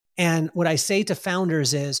And what I say to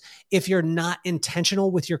founders is, if you're not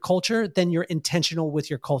intentional with your culture, then you're intentional with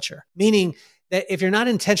your culture. Meaning that if you're not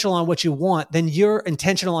intentional on what you want, then you're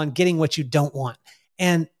intentional on getting what you don't want.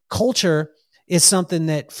 And culture is something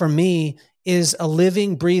that, for me, is a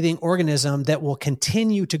living, breathing organism that will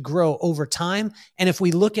continue to grow over time. And if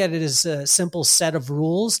we look at it as a simple set of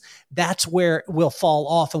rules, that's where we'll fall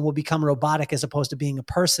off and we'll become robotic as opposed to being a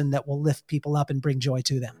person that will lift people up and bring joy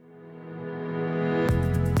to them.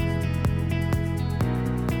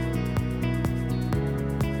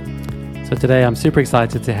 So today I'm super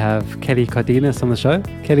excited to have Kelly Cardenas on the show.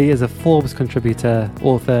 Kelly is a Forbes contributor,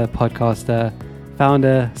 author, podcaster,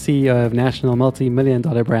 founder, CEO of national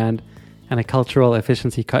multi-million-dollar brand, and a cultural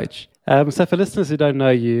efficiency coach. So for listeners who don't know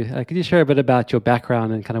you, could you share a bit about your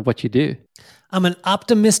background and kind of what you do? I'm an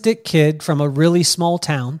optimistic kid from a really small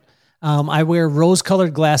town. I wear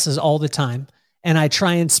rose-colored glasses all the time, and I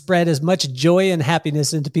try and spread as much joy and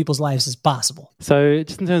happiness into people's lives as possible. So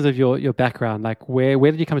just in terms of your background, like where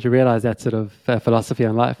did you come to realize that sort of philosophy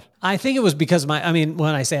on life? I think it was because when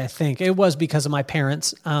I say I think, it was because of my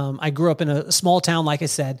parents. I grew up in a small town, like I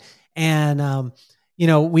said, and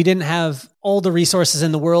we didn't have all the resources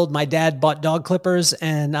in the world. My dad bought dog clippers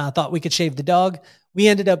and thought we could shave the dog. We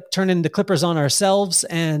ended up turning the clippers on ourselves,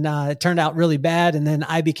 and it turned out really bad. And then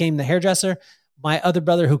I became the hairdresser. My other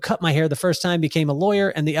brother, who cut my hair the first time, became a lawyer,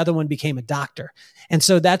 and the other one became a doctor. And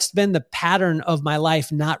so that's been the pattern of my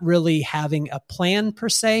life, not really having a plan per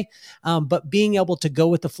se, but being able to go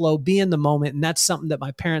with the flow, be in the moment. And that's something that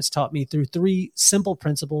my parents taught me through 3 simple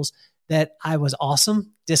principles: that I was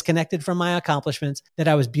awesome, disconnected from my accomplishments, that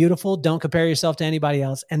I was beautiful, don't compare yourself to anybody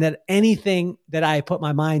else, and that anything that I put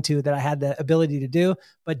my mind to that I had the ability to do,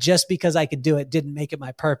 but just because I could do it didn't make it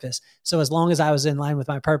my purpose. So as long as I was in line with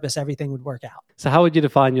my purpose, everything would work out. So how would you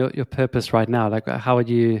define your purpose right now? Like, how would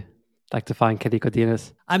you like define Kelly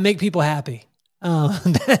Cardenas? I make people happy.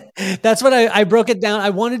 That's what I broke it down. I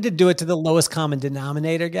wanted to do it to the lowest common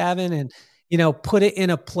denominator, Gavin, and put it in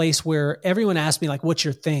a place where everyone asks me, like, what's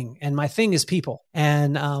your thing? And my thing is people.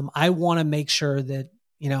 And I want to make sure that,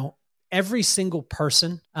 every single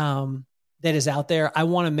person that is out there, I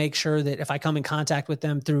want to make sure that if I come in contact with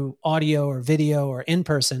them through audio or video or in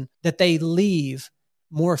person, that they leave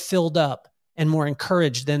more filled up and more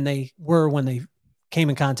encouraged than they were when they came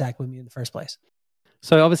in contact with me in the first place.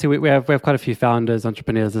 So obviously we have quite a few founders,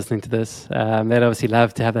 entrepreneurs listening to this. They'd obviously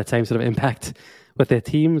love to have that same sort of impact with their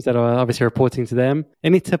teams that are obviously reporting to them.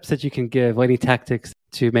 Any tips that you can give, or any tactics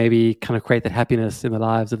to maybe kind of create that happiness in the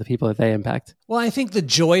lives of the people that they impact? Well, I think the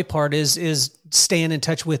joy part is staying in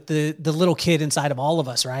touch with the little kid inside of all of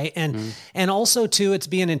us, right? And also too, it's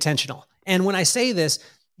being intentional. And when I say this,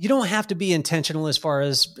 you don't have to be intentional as far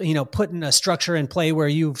as, putting a structure in play where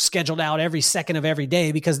you've scheduled out every second of every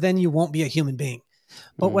day, because then you won't be a human being.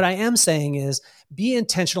 But what I am saying is, be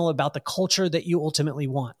intentional about the culture that you ultimately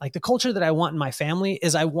want. Like, the culture that I want in my family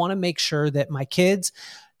is, I want to make sure that my kids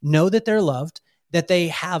know that they're loved, that they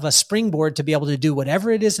have a springboard to be able to do whatever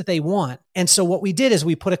it is that they want. And so what we did is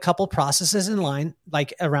we put a couple processes in line,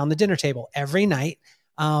 like around the dinner table every night.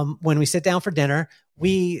 When we sit down for dinner,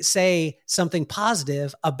 we say something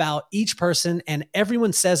positive about each person, and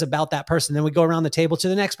everyone says about that person. Then we go around the table to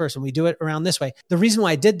the next person. We do it around this way. The reason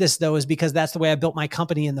why I did this, though, is because that's the way I built my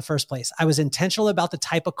company in the first place. I was intentional about the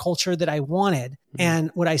type of culture that I wanted. And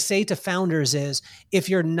what I say to founders is, if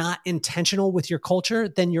you're not intentional with your culture,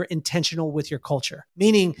 then you're intentional with your culture.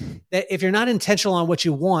 Meaning that if you're not intentional on what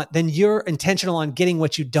you want, then you're intentional on getting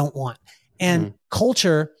what you don't want. And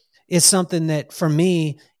culture is something that, for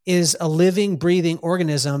me, is a living, breathing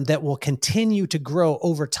organism that will continue to grow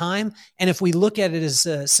over time. And if we look at it as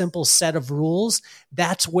a simple set of rules,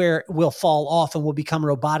 that's where we'll fall off and we'll become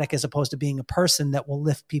robotic as opposed to being a person that will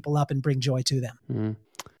lift people up and bring joy to them.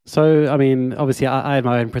 So, I mean, obviously I had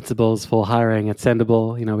my own principles for hiring at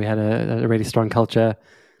Sendible. We had a really strong culture.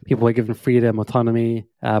 People were given freedom, autonomy.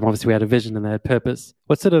 Obviously, we had a vision and they had purpose.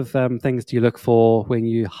 What sort of things do you look for when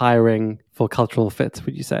you're hiring for cultural fit,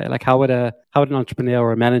 would you say? Like, how would an entrepreneur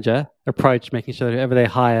or a manager approach making sure that whoever they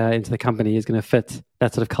hire into the company is going to fit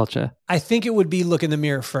that sort of culture? I think it would be look in the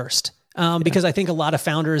mirror first. Because I think a lot of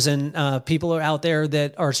founders and people are out there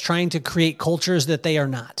that are trying to create cultures that they are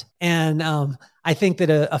not. And I think that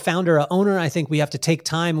a founder, a owner, I think we have to take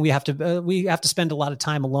time. We have to spend a lot of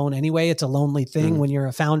time alone anyway. It's a lonely thing when you're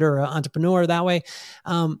a founder or an entrepreneur that way.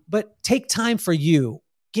 But take time for you.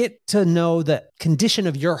 Get to know the condition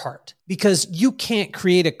of your heart, because you can't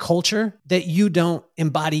create a culture that you don't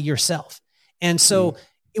embody yourself. And so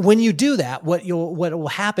when you do that, what will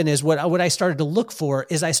happen is what I started to look for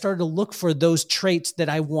is I started to look for those traits that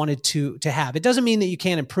I wanted to have. It doesn't mean that you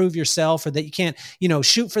can't improve yourself or that you can't,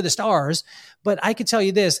 shoot for the stars. But I could tell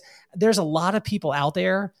you this, there's a lot of people out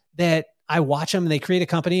there that I watch them and they create a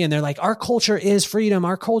company and they're like, our culture is freedom.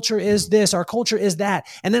 Our culture is this, our culture is that.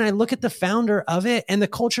 And then I look at the founder of it and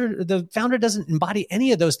the founder doesn't embody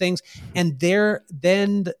any of those things. And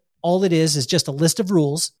then all it is just a list of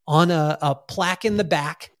rules on a plaque in the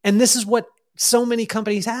back. And this is what so many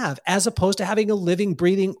companies have, as opposed to having a living,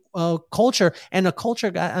 breathing culture. And a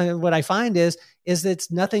culture, what I find is that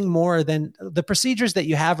it's nothing more than the procedures that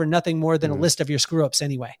you have are nothing more than a list of your screw ups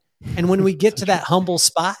anyway. And when we get to that humble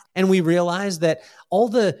spot and we realize that all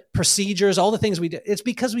the procedures, all the things we do, it's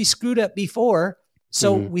because we screwed up before.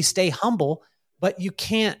 So we stay humble, but you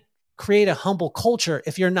can't create a humble culture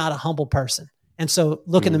if you're not a humble person. And so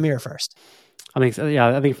look in the mirror first. I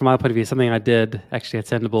think from my point of view, something I did actually at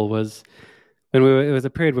Sendable was it was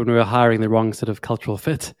a period when we were hiring the wrong sort of cultural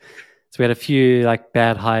fit. So we had a few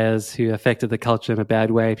bad hires who affected the culture in a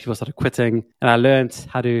bad way. People started quitting. And I learned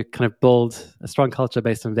how to kind of build a strong culture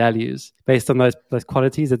based on values, based on those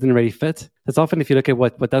qualities that didn't really fit. It's often if you look at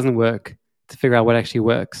what doesn't work to figure out what actually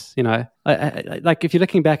works. If you're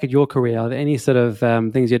looking back at your career, are there any sort of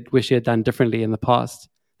things you'd wish you had done differently in the past?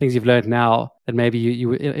 Things you've learned now that maybe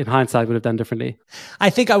you in hindsight would have done differently? I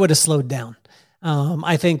think I would have slowed down.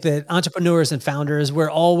 I think that entrepreneurs and founders, we're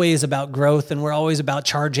always about growth and we're always about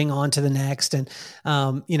charging on to the next. And,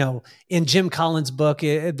 in Jim Collins' book,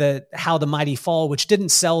 How the Mighty Fall, which didn't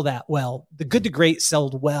sell that well, The Good to Great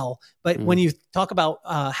sold well. But when you talk about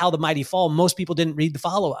How the Mighty Fall, most people didn't read the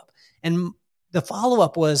follow-up. And the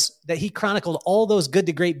follow-up was that he chronicled all those good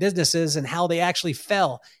to great businesses and how they actually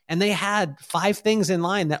fell. And they had 5 things in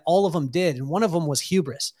line that all of them did. And one of them was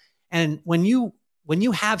hubris. And when you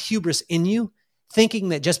have hubris in you, thinking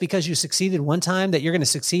that just because you succeeded one time that you're going to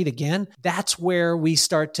succeed again, that's where we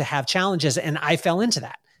start to have challenges. And I fell into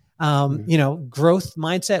that. Growth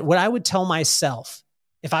mindset. What I would tell myself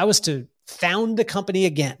if I was to found the company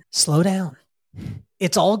again, slow down.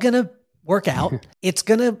 It's all going to work out. It's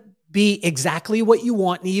going to be exactly what you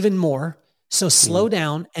want and even more. So slow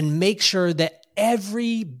down and make sure that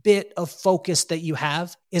every bit of focus that you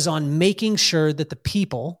have is on making sure that the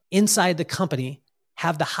people inside the company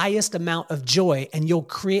have the highest amount of joy, and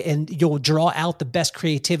you'll draw out the best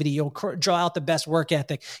creativity. You'll draw out the best work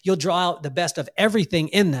ethic. You'll draw out the best of everything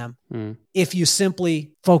in them if you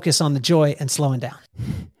simply focus on the joy and slowing down.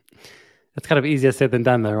 It's kind of easier said than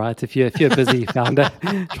done, though, right? If you're a busy founder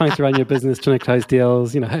trying to run your business, trying to close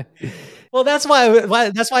deals, Well, that's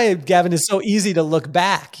why Gavin is so easy to look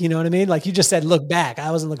back. You know what I mean? Like you just said, look back. I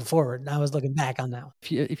wasn't looking forward. I was looking back on now.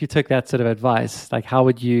 If you took that sort of advice, how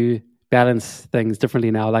would you balance things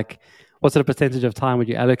differently now? What sort of percentage of time would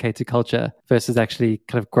you allocate to culture versus actually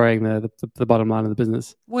kind of growing the bottom line of the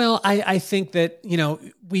business? Well, I think that,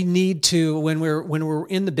 we need to, when we're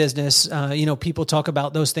in the business, people talk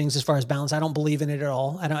about those things as far as balance. I don't believe in it at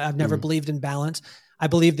all. I've never believed in balance. I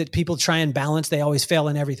believe that people try and balance, they always fail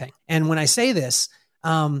in everything. And when I say this,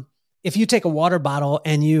 if you take a water bottle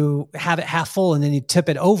and you have it half full and then you tip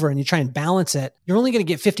it over and you try and balance it, you're only going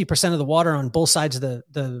to get 50% of the water on both sides of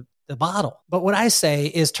the bottle. But what I say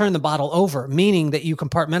is turn the bottle over, meaning that you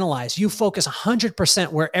compartmentalize. You focus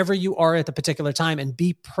 100% wherever you are at the particular time and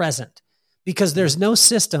be present, because there's no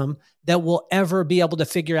system that will ever be able to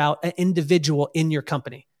figure out an individual in your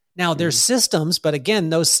company. Now, there's systems, but again,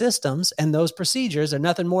 those systems and those procedures are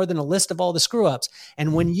nothing more than a list of all the screw-ups.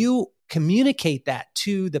 And when you communicate that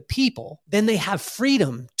to the people, then they have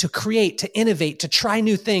freedom to create, to innovate, to try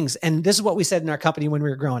new things. And this is what we said in our company when we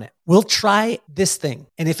were growing it. We'll try this thing.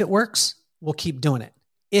 And if it works, we'll keep doing it.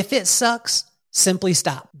 If it sucks, simply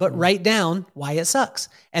stop, but write down why it sucks.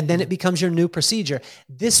 And then it becomes your new procedure.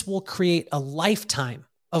 This will create a lifetime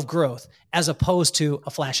of growth as opposed to a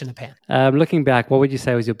flash in the pan. Looking back, what would you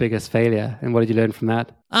say was your biggest failure and what did you learn from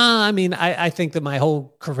that? I think that my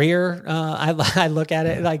whole career, I look at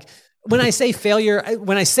it like when I say failure,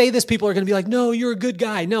 when I say this, people are going to be like, no, you're a good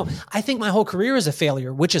guy. No, I think my whole career is a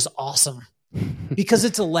failure, which is awesome because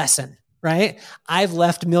it's a lesson. Right? I've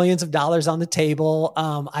left millions of dollars on the table.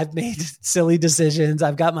 I've made silly decisions.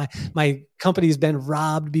 I've got my company's been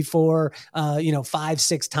robbed before,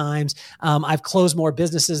 5-6 times. I've closed more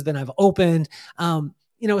businesses than I've opened.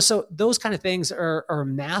 So those kind of things are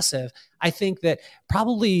massive. I think that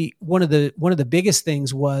probably one of the biggest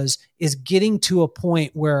things is getting to a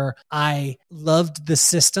point where I loved the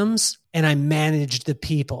systems and I managed the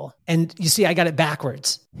people. And you see, I got it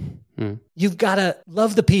backwards. You've got to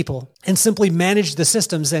love the people and simply manage the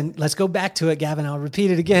systems. And let's go back to it, Gavin. I'll repeat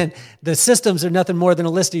it again. The systems are nothing more than a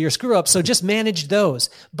list of your screw ups. So just manage those,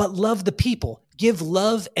 but love the people. Give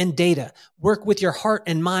love and data. Work with your heart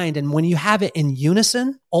and mind. And when you have it in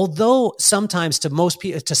unison, although sometimes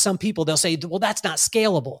to some people, they'll say, well, that's not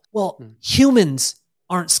scalable. Well, humans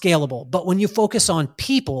aren't scalable. But when you focus on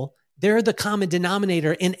people, they're the common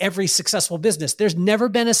denominator in every successful business. There's never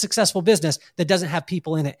been a successful business that doesn't have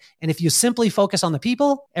people in it. And if you simply focus on the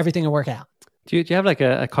people, everything will work out. Do you have like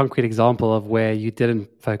a concrete example of where you didn't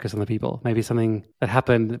focus on the people? Maybe something that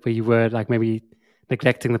happened where you were like maybe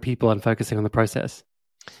neglecting the people and focusing on the process?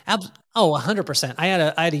 100%. I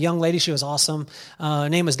had a young lady. She was awesome. Her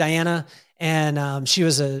name was Diana. And she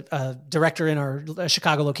was a director in our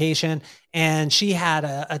Chicago location. And she had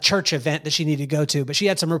a church event that she needed to go to, but she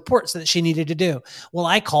had some reports that she needed to do. Well,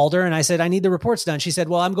 I called her and I said, I need the reports done. She said,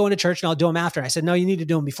 well, I'm going to church and I'll do them after. I said, no, you need to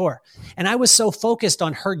do them before. And I was so focused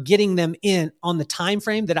on her getting them in on the time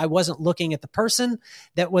frame that I wasn't looking at the person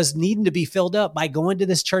that was needing to be filled up by going to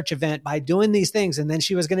this church event, by doing these things. And then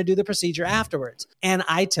she was going to do the procedure afterwards. And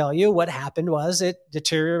I tell you what happened was it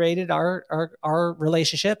deteriorated our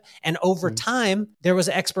relationship. And over time, there was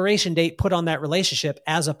an expiration date put on that relationship,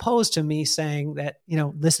 as opposed to me saying that,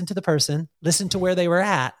 listen to the person, listen to where they were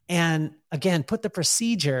at. And again, put the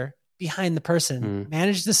procedure behind the person,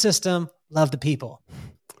 manage the system, love the people.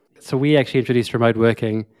 So we actually introduced remote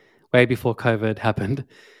working way before COVID happened.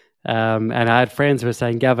 And I had friends who were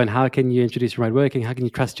saying, Gavin, how can you introduce remote working? How can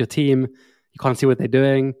you trust your team? You can't see what they're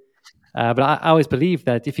doing. But I always believe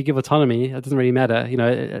that if you give autonomy, it doesn't really matter.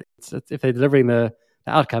 If they're delivering the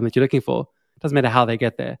outcome that you're looking for, it doesn't matter how they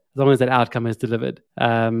get there, as long as that outcome is delivered.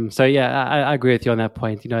 So yeah, I agree with you on that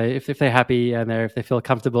point. If they're happy and if they feel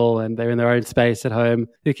comfortable and they're in their own space at home,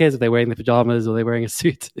 who cares if they're wearing the pajamas or they're wearing a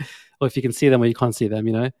suit, or if you can see them or you can't see them,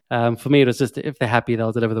 For me, it was just if they're happy,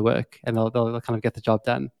 they'll deliver the work and they'll kind of get the job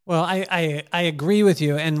done. Well, I agree with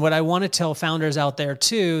you. And what I want to tell founders out there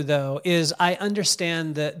too, though, is I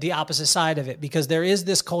understand the opposite side of it, because there is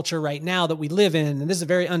this culture right now that we live in, and this is a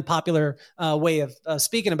very unpopular way of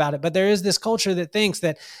speaking about it, but there is this culture that thinks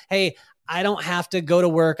that, hey, I don't have to go to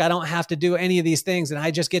work. I don't have to do any of these things. And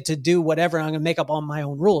I just get to do whatever. I'm going to make up all my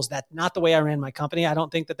own rules. That's not the way I ran my company. I don't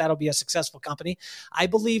think that that'll be a successful company. I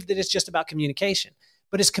believe that it's just about communication,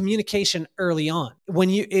 but it's communication early on.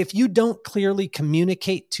 If you don't clearly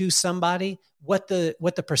communicate to somebody what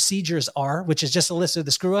the procedures are, which is just a list of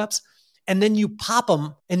the screw ups, and then you pop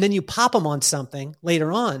them on something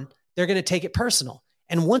later on, they're going to take it personal.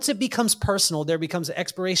 And once it becomes personal, there becomes an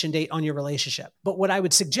expiration date on your relationship. But what I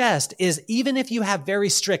would suggest is, even if you have very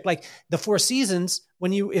strict, like the Four Seasons,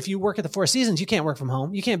 if you work at the Four Seasons, you can't work from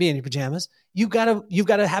home. You can't be in your pajamas. You've got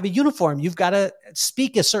to have a uniform. You've got to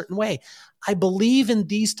speak a certain way. I believe in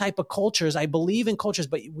these type of cultures. I believe in cultures,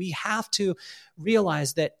 but we have to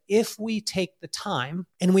realize that if we take the time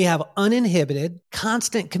and we have uninhibited,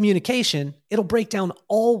 constant communication, it'll break down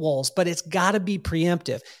all walls, but it's got to be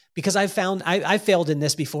preemptive. Because I found I failed in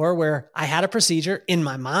this before, where I had a procedure in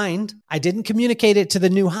my mind. I didn't communicate it to the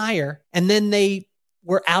new hire, and then they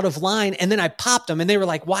were out of line, and then I popped them and they were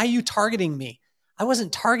like, why are you targeting me? I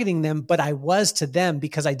wasn't targeting them, but I was to them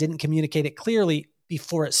because I didn't communicate it clearly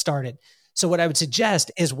before it started. So what I would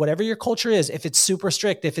suggest is, whatever your culture is, if it's super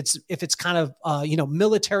strict, if it's kind of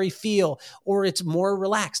military feel, or it's more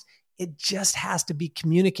relaxed, it just has to be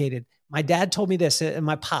communicated. My dad told me this, and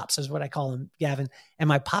my pops is what I call him, Gavin. And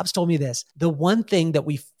my pops told me this: the one thing that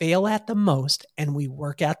we fail at the most and we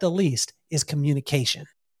work at the least is communication.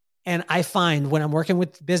 And I find when I'm working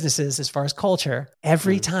with businesses, as far as culture,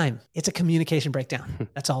 every time it's a communication breakdown.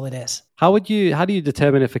 That's all it is. How do you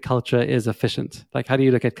determine if a culture is efficient? Like, how do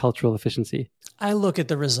you look at cultural efficiency? I look at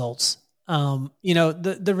the results.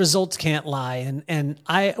 The results can't lie. And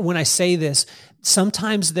when I say this,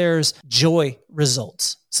 sometimes there's joy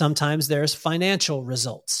results. Sometimes there's financial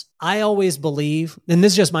results. I always believe, and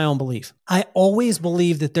this is just my own belief, I always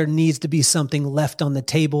believe that there needs to be something left on the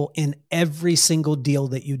table in every single deal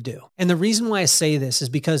that you do. And the reason why I say this is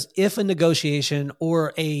because if a negotiation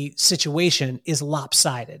or a situation is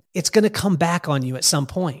lopsided, it's going to come back on you at some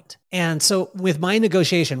point. And so with my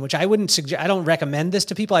negotiation, which I wouldn't suggest, I don't recommend this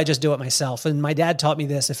to people, I just do it myself. And my dad taught me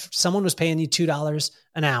this: if someone was paying you $2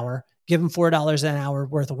 an hour, give them $4 an hour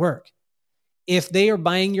worth of work. if they are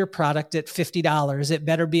buying your product at $50, it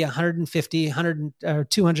better be $150, $100 or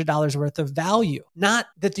 $200 worth of value. Not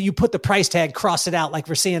that you put the price tag, cross it out like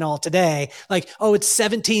we're seeing all today. Like, oh, it's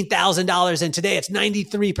 $17,000 and today it's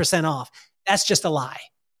 93% off. That's just a lie,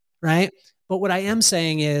 right? But what I am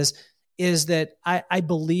saying is that I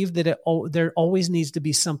believe that there always needs to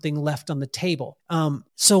be something left on the table.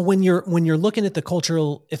 So when you're looking at the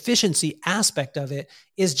cultural efficiency aspect of it,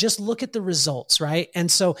 is just look at the results, right?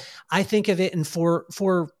 And so I think of it in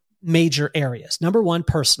four major areas. Number one,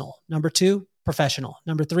 personal. Number two, professional.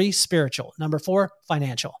 Number three, spiritual. Number four,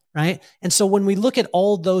 financial, right? And so when we look at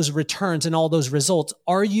all those returns and all those results,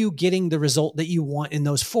 are you getting the result that you want in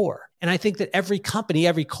those four? And I think that every company,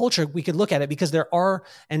 every culture, we could look at it because there are,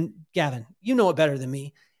 and Gavin, you know it better than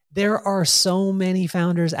me, there are so many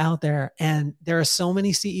founders out there and there are so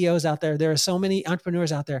many CEOs out there. There are so many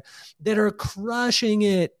entrepreneurs out there that are crushing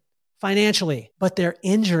it financially, but they're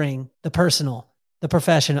injuring the personal, the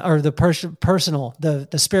professional, or the personal, the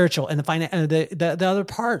spiritual, and the other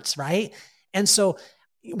parts, right? And so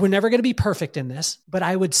we're never going to be perfect in this, but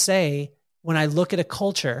I would say when I look at a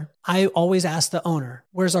culture, I always ask the owner,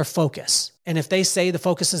 where's our focus? And if they say the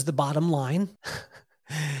focus is the bottom line,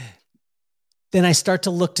 then I start to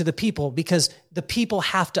look to the people, because the people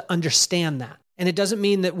have to understand that. And it doesn't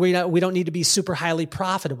mean that we don't need to be super highly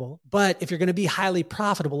profitable, but if you're going to be highly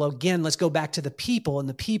profitable, again, let's go back to the people, and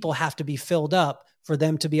the people have to be filled up for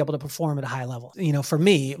them to be able to perform at a high level. You know, for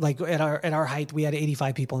me, like at our height, we had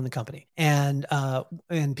 85 people in the company, and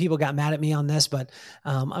people got mad at me on this, but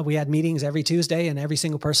we had meetings every Tuesday, and every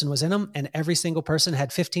single person was in them, and every single person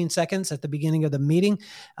had 15 seconds at the beginning of the meeting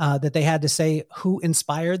that they had to say who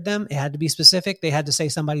inspired them. It had to be specific. They had to say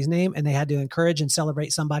somebody's name, and they had to encourage and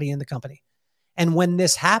celebrate somebody in the company. And when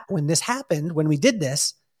this happened, when we did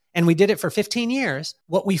this, and we did it for 15 years,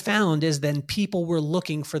 what we found is then people were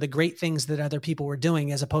looking for the great things that other people were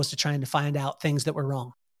doing, as opposed to trying to find out things that were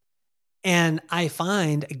wrong. And I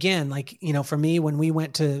find, again, like, you know, for me, when we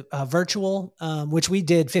went to virtual, which we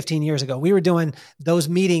did 15 years ago, we were doing those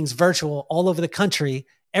meetings virtual all over the country.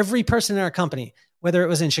 Every person in our company, whether it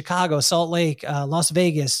was in Chicago, Salt Lake, Las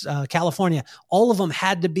Vegas, California, all of them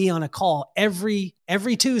had to be on a call every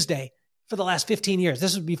Tuesday for the last 15 years.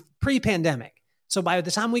 This would be pre-pandemic. So by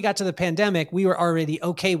the time we got to the pandemic, we were already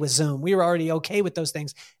okay with Zoom. We were already okay with those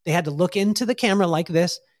things. They had to look into the camera like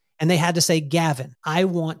this, and they had to say, Gavin, I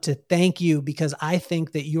want to thank you because I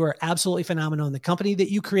think that you are absolutely phenomenal, and the company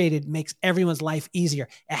that you created makes everyone's life easier.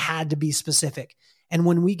 It had to be specific. And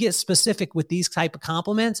when we get specific with these type of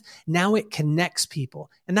compliments, now it connects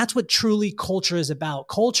people. And that's what truly culture is about.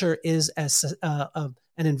 Culture is an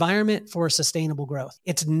environment for sustainable growth.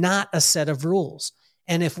 It's not a set of rules.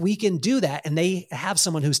 And if we can do that, and they have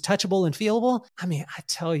someone who's touchable and feelable, I mean, I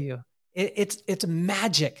tell you, it's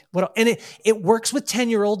magic. And it works with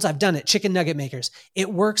 10-year-olds. I've done it. Chicken nugget makers.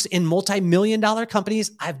 It works in multi-million-dollar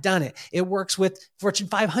companies. I've done it. It works with Fortune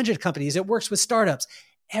 500 companies. It works with startups.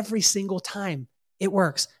 Every single time it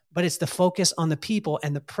works, but it's the focus on the people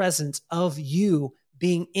and the presence of you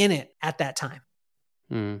being in it at that time.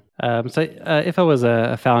 So if I was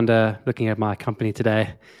a founder looking at my company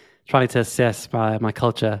today, trying to assess my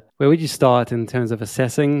culture, where would you start in terms of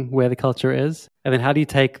assessing where the culture is? And then how do you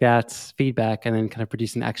take that feedback and then kind of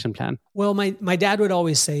produce an action plan? Well, my dad would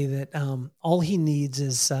always say that all he needs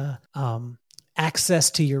is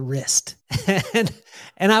access to your wrist.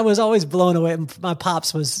 and I was always blown away. My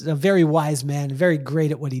pops was a very wise man, very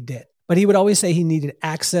great at what he did. But he would always say he needed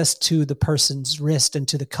access to the person's wrist and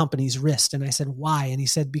to the company's wrist. And I said, why? And he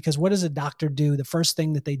said, because what does a doctor do? The first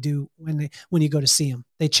thing that they do when you go to see him,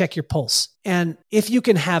 they check your pulse. And if you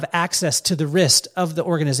can have access to the wrist of the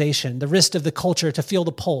organization, the wrist of the culture to feel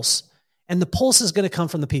the pulse, and the pulse is going to come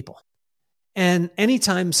from the people. And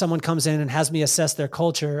anytime someone comes in and has me assess their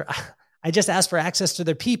culture, I just ask for access to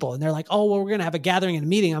their people. And they're like, oh, well, we're going to have a gathering and a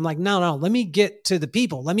meeting. I'm like, no, let me get to the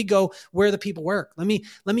people. Let me go where the people work. Let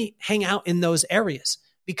me hang out in those areas,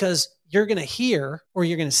 because you're going to hear, or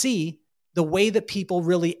you're going to see the way that people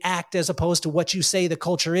really act, as opposed to what you say the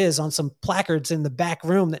culture is on some placards in the back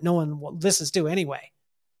room that no one listens to anyway.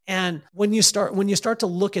 And when you start to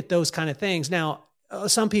look at those kind of things, now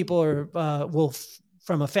some people will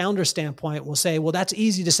from a founder standpoint, will say, well, that's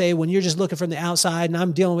easy to say when you're just looking from the outside and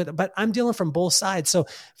I'm dealing with it, but I'm dealing from both sides. So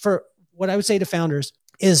for what I would say to founders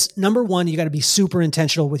is, number one, you got to be super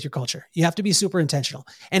intentional with your culture. You have to be super intentional.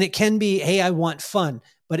 And it can be, hey, I want fun.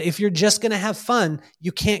 But if you're just going to have fun,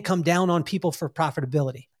 you can't come down on people for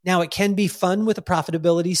profitability. Now, it can be fun with a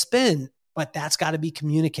profitability spin. but that's got to be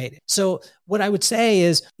communicated. So what I would say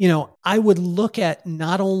is, I would look at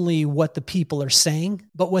not only what the people are saying,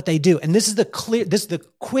 but what they do. And this is the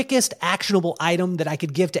quickest actionable item that I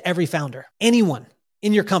could give to every founder. Anyone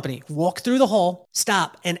in your company, walk through the hall,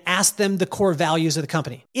 stop, and ask them the core values of the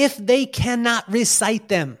company. If they cannot recite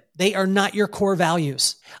them, they are not your core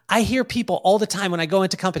values. I hear people all the time when I go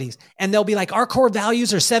into companies and they'll be like, our core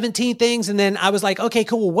values are 17 things. And then I was like, okay,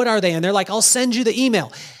 cool. What are they? And they're like, I'll send you the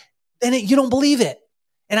email. And you don't believe it.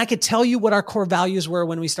 And I could tell you what our core values were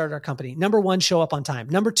when we started our company. Number 1, show up on time.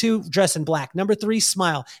 Number 2, dress in black. Number 3,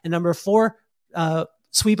 smile. And number 4,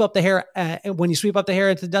 sweep up the hair. When you sweep up the hair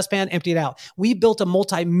into the dustpan, empty it out. We built a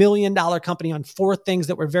multi-million-dollar company on 4 things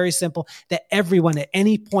that were very simple that everyone at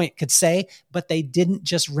any point could say, but they didn't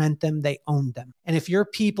just rent them, they owned them. And if your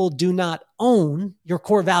people do not own your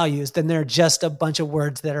core values, then they're just a bunch of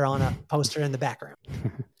words that are on a poster in the background.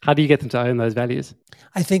 How do you get them to own those values?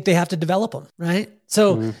 I think they have to develop them, right?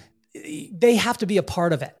 So they have to be a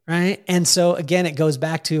part of it, right? And so again, it goes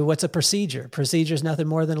back to what's a procedure? Procedure is nothing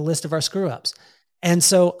more than a list of our screw-ups. And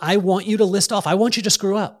so I want you to list off, I want you to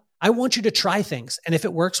screw up. I want you to try things. And if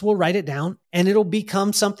it works, we'll write it down and it'll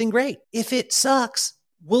become something great. If it sucks,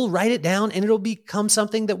 we'll write it down and it'll become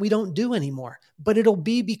something that we don't do anymore. But it'll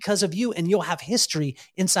be because of you and you'll have history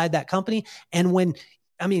inside that company. And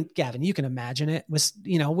Gavin, you can imagine it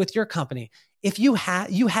with your company. If you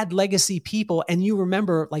had legacy people and you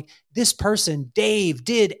remember like this person, Dave,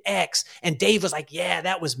 did X and Dave was like, yeah,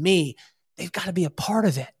 that was me. They've got to be a part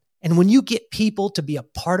of it. And when you get people to be a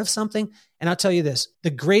part of something, and I'll tell you this,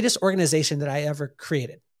 the greatest organization that I ever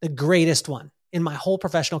created, the greatest one in my whole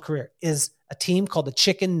professional career is a team called the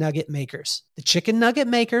Chicken Nugget Makers. The Chicken Nugget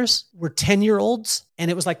Makers were 10-year-olds,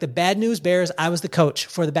 and it was like the Bad News Bears. I was the coach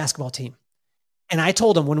for the basketball team. And I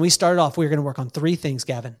told them when we started off, we were going to work on 3 things,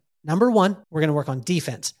 Gavin. Number 1, we're going to work on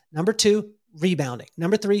defense. Number 2, rebounding.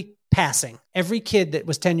 Number 3, passing. Every kid that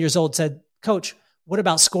was 10 years old said, Coach, what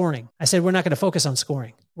about scoring? I said, we're not going to focus on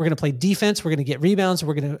scoring. We're going to play defense. We're going to get rebounds.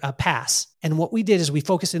 We're going to pass. And what we did is we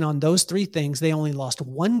focused in on those 3 things. They only lost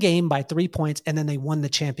 1 game by 3 points, and then they won the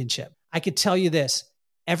championship. I could tell you this,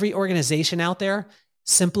 every organization out there,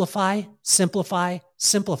 simplify, simplify,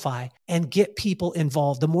 simplify, and get people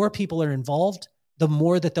involved. The more people are involved, the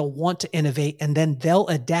more that they'll want to innovate, and then they'll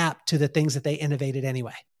adapt to the things that they innovated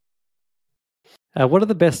anyway. What are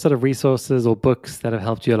the best sort of resources or books that have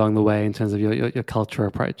helped you along the way in terms of your culture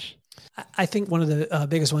approach? I think one of the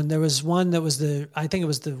biggest one, there was one that was I think it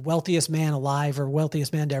was the wealthiest man alive or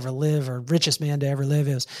wealthiest man to ever live or richest man to ever live.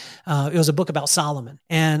 It was a book about Solomon.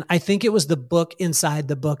 And I think it was the book inside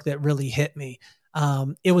the book that really hit me.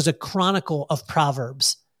 It was a chronicle of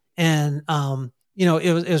Proverbs. And,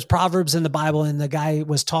 it was Proverbs in the Bible, and the guy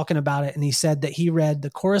was talking about it. And he said that he read the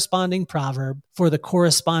corresponding proverb for the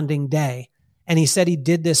corresponding day. And he said he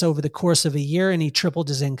did this over the course of a year and he tripled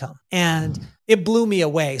his income. And it blew me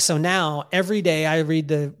away. So now every day I read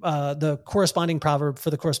the corresponding proverb for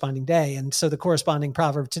the corresponding day. And so the corresponding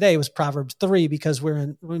proverb today was Proverbs 3 because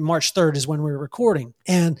March 3rd is when we're recording.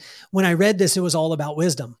 And when I read this, it was all about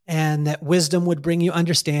wisdom, and that wisdom would bring you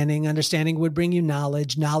understanding. Understanding would bring you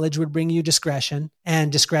knowledge. Knowledge would bring you discretion, and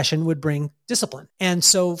discretion would bring discipline. And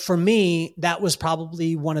so for me, that was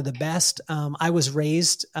probably one of the best. I was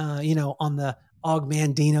raised, on the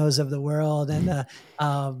Ogmandinos of the world, and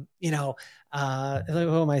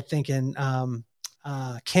who am I thinking?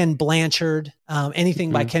 Ken Blanchard.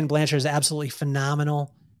 Anything by Ken Blanchard is absolutely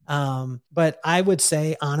phenomenal. But I would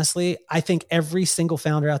say, honestly, I think every single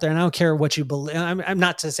founder out there, and I don't care what you believe. I'm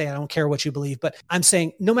not to say I don't care what you believe, but I'm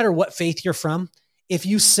saying no matter what faith you're from, if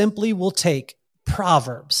you simply will take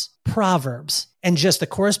Proverbs, and just the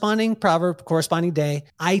corresponding proverb, corresponding day,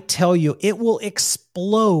 I tell you, it will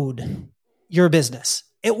explode your business.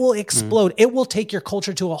 It will explode. It will take your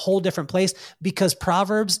culture to a whole different place, because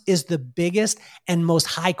Proverbs is the biggest and most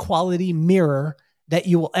high quality mirror that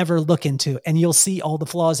you will ever look into. And you'll see all the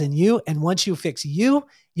flaws in you. And once you fix you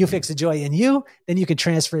fix the joy in you, then you can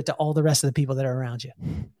transfer it to all the rest of the people that are around you.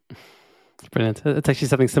 Brilliant. It's actually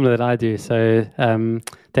something similar that I do. So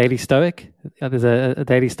Daily Stoic, there's a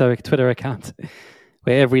Daily Stoic Twitter account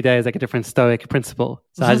where every day is like a different Stoic principle.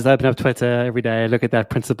 So I just open up Twitter every day, look at that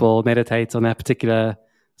principle, meditate on that particular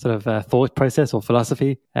sort of thought process or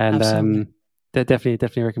philosophy. And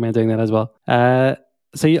definitely recommend doing that as well.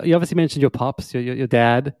 So you obviously mentioned your pops, your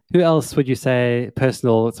dad. Who else would you say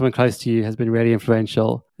personal, someone close to you, has been really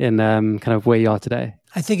influential in kind of where you are today?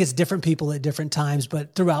 I think it's different people at different times,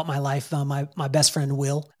 but throughout my life, my best friend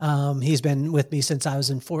Will, he's been with me since I was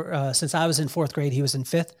in fourth grade. He was in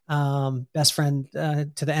fifth. Best friend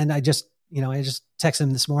to the end. I just texted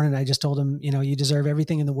him this morning. I just told him, you deserve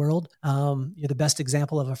everything in the world. You're the best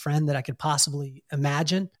example of a friend that I could possibly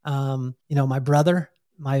imagine. My brother,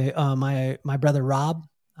 my brother, Rob,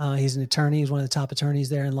 he's an attorney. He's one of the top attorneys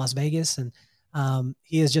there in Las Vegas. And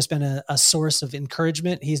he has just been a source of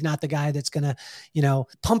encouragement. He's not the guy that's going to,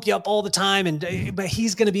 pump you up all the time. But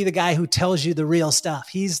he's going to be the guy who tells you the real stuff.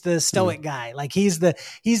 He's the stoic guy. Like he's the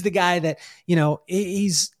guy that,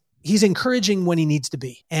 he's encouraging when he needs to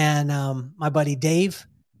be. And my buddy, Dave,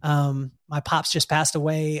 my pops just passed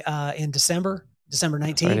away in December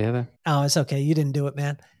 19th. Oh, it's okay. You didn't do it,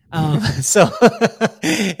 man. And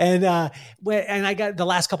I got the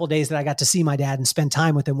last couple of days that I got to see my dad and spend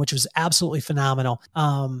time with him, which was absolutely phenomenal.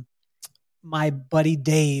 My buddy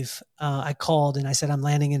Dave, I called and I said, I'm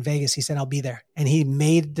landing in Vegas. He said, I'll be there. And he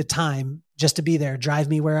made the time just to be there, drive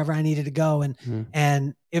me wherever I needed to go.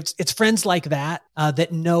 And it's friends like that,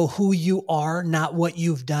 that know who you are, not what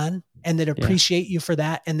you've done, and that appreciate you for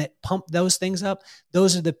that, and that pump those things up.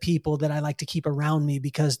 Those are the people that I like to keep around me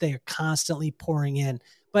because they are constantly pouring in.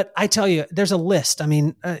 But I tell you, there's a list. I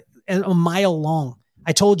mean, a mile long.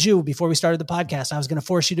 I told you before we started the podcast, I was going to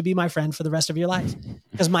force you to be my friend for the rest of your life,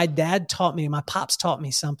 because my dad taught me, my pops taught me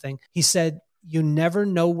something. He said, you never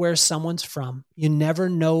know where someone's from. You never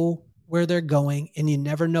know where they're going, and you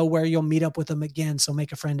never know where you'll meet up with them again. So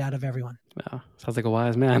make a friend out of everyone. Wow. Sounds like a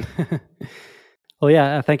wise man. Well,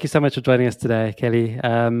 yeah, thank you so much for joining us today, Kelly.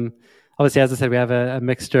 Obviously, as I said, we have a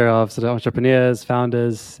mixture of sort of entrepreneurs,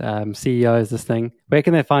 founders, CEOs, this thing. Where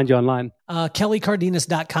can they find you online?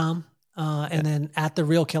 KellyCardenas.com. And then at The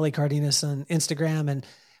Real Kelly Cardenas on Instagram. And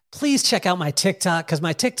please check out my TikTok, because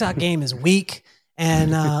my TikTok game is weak.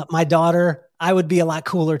 And my daughter, I would be a lot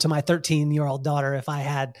cooler to my 13-year-old daughter if I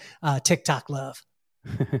had TikTok love.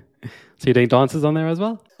 So you're doing dances on there as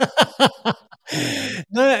well?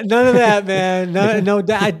 None of that, man. No,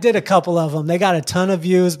 I did a couple of them. They got a ton of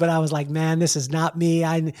views, but I was like, man, this is not me.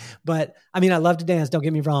 I love to dance. Don't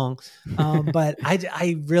get me wrong. But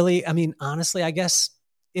I really, honestly, I guess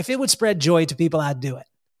if it would spread joy to people, I'd do it.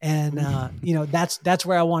 And, that's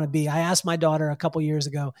where I want to be. I asked my daughter a couple years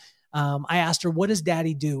ago, I asked her, what does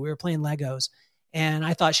daddy do? We were playing Legos. And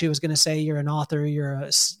I thought she was going to say, you're an author, you're a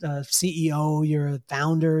CEO, you're a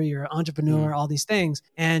founder, you're an entrepreneur, all these things.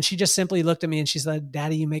 And she just simply looked at me and she said,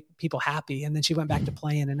 Daddy, you make people happy. And then she went back to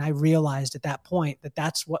playing. And I realized at that point that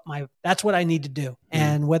that's what I need to do.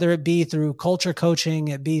 And whether it be through culture coaching,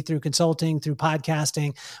 it be through consulting, through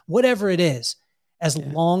podcasting, whatever it is, as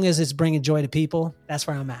long as it's bringing joy to people, that's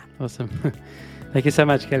where I'm at. Awesome. Thank you so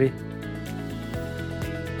much, Kelly.